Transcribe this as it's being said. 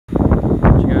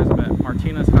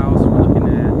Tina's house, we're looking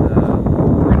at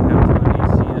 3.5 ton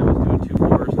AC that was doing 2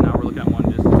 floors. Now we're looking at one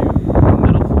just to do the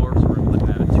middle floor, so we're looking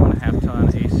at a 2.5 ton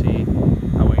AC.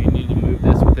 We need to move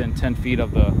this within 10 feet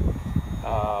of the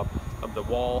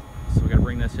wall, so we got to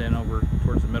bring this in over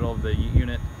towards the middle of the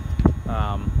unit.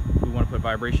 We want to put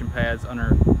vibration pads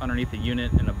underneath the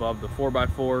unit and above the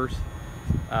 4x4s.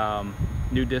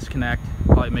 New disconnect,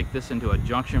 probably make this into a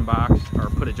junction box, or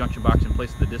put a junction box in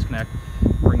place of the disconnect,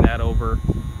 bring that over,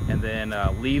 and then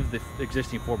leave the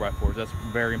existing 4x4s. That's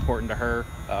very important to her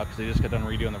because they just got done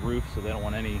redoing the roof, so they don't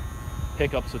want any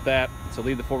hiccups with that. So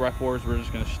leave the 4x4s. We're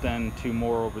just going to extend 2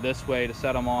 more over this way to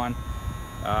set them on,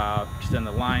 extend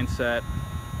the line set,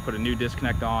 put a new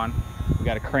disconnect on. We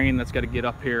got a crane that's got to get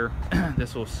up here.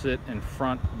 This will sit in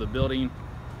front of the building.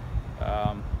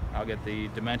 I'll get the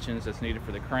dimensions that's needed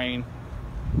for the crane.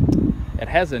 It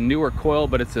has a newer coil,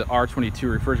 but it's an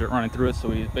R22 refrigerant running through it, so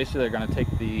we basically are going to take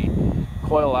the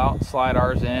coil out, slide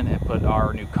ours in, and put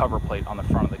our new cover plate on the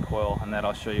front of the coil, and that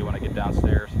I'll show you when I get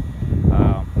downstairs.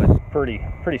 But pretty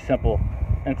simple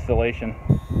installation.